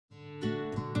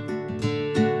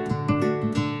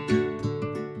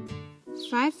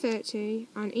5:30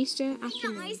 on Easter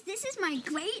afternoon. Guys, this is my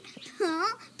great pool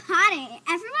party.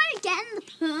 Everybody get in the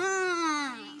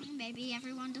pool. Maybe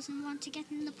everyone doesn't want to get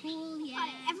in the pool yet.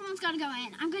 Right, everyone's got to go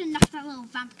in. I'm going to knock that little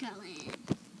vamp girl in.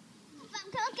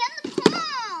 Vamp girl, get in the pool.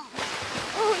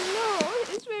 Oh no,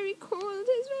 it's very cold.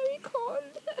 It's very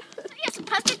cold. You're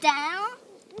supposed to down.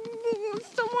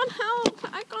 Someone help.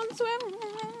 I can't swim.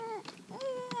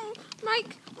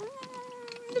 Mike,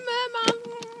 the merman.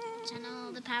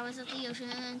 Channel the powers of the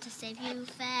ocean to save you,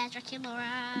 fair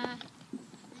Draculaura.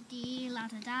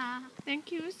 Dee-la-da-da.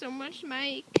 Thank you so much,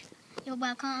 Mike. You're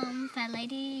welcome, fair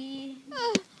lady.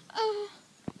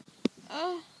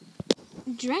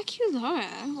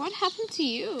 Draculaura, what happened to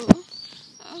you?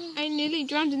 I nearly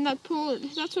drowned in that pool.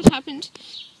 That's what happened.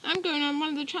 I'm going on one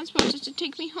of the transporters to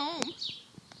take me home.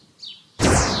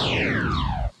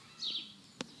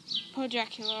 Poor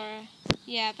Draculaura.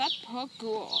 Yeah, that poor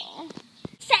ghoul.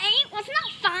 Say, was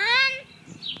not fun?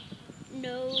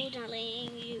 No, darling,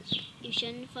 you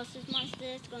shouldn't force these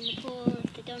monsters to go in the pool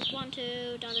if they don't want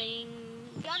to, darling.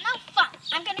 You're not fun.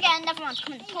 I'm going to get another one to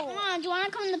come in the pool. Come on, do you want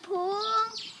to come in the pool?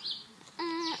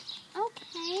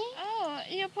 Okay. Oh,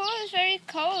 your pool is very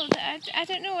cold. I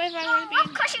don't know if I want to be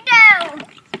Of course you do.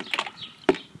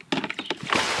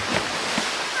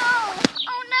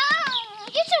 Oh no.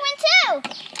 You two in too.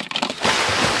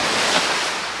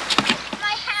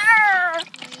 My hair.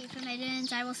 Wait for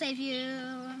maidens, I will save you.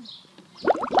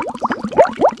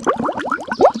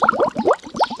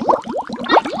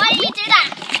 Why do you do that?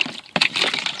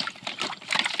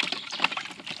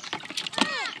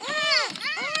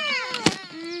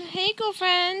 Hey,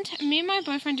 girlfriend. Me and my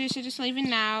boyfriend are just leaving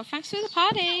now. Thanks for the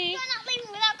party. You're not leaving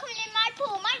without coming in my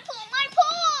pool. My pool. My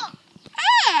pool.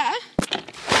 Ah!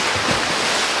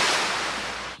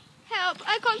 Help!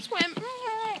 I can't swim.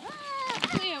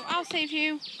 Leo, I'll save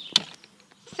you.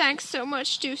 Thanks so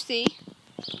much, Juicy.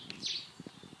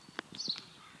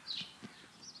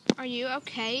 Are you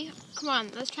okay? Come on,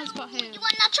 let's transport him. You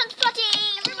are not transporting.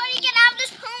 Everybody get out of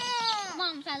this pool. Come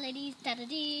on, fair ladies,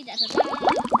 da-da-dee-da-da-da.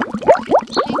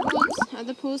 Hey, Woods, are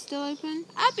the pools still open?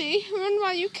 Abby, run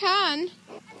while you can.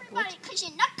 Everybody, because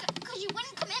you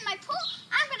wouldn't come in my pool,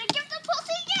 I'm going to give the pool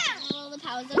to you. All the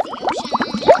powers of the ocean.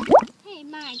 Hey,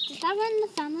 Mike, does that run in the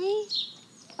family?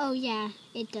 Oh, yeah,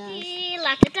 it does.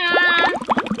 Dee-la-da-da.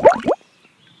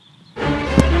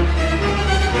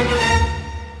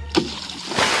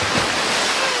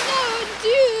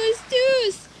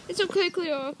 Deuce! It's okay,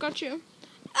 Cleo. I've got you.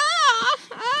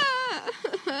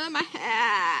 My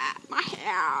hair.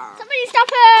 Somebody stop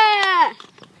her!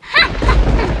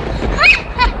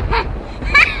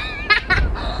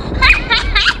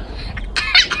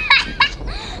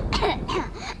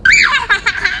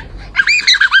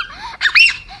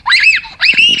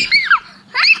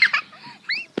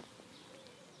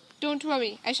 Don't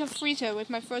worry, I shall freeze her with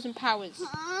my frozen powers.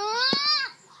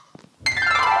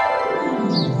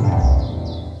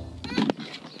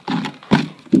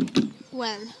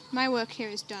 Well, my work here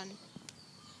is done.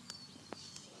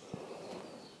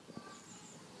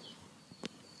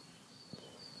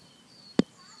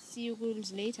 See you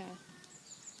ghouls later.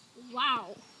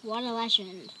 Wow, what a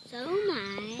legend. So,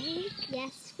 Mike.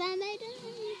 Yes, fair maiden.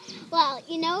 Well,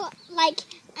 you know, like,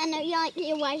 I know you like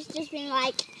your wife's just been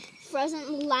like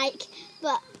frozen, like,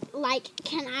 but like,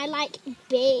 can I like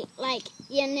be like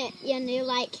your new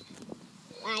like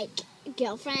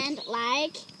girlfriend,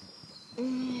 like?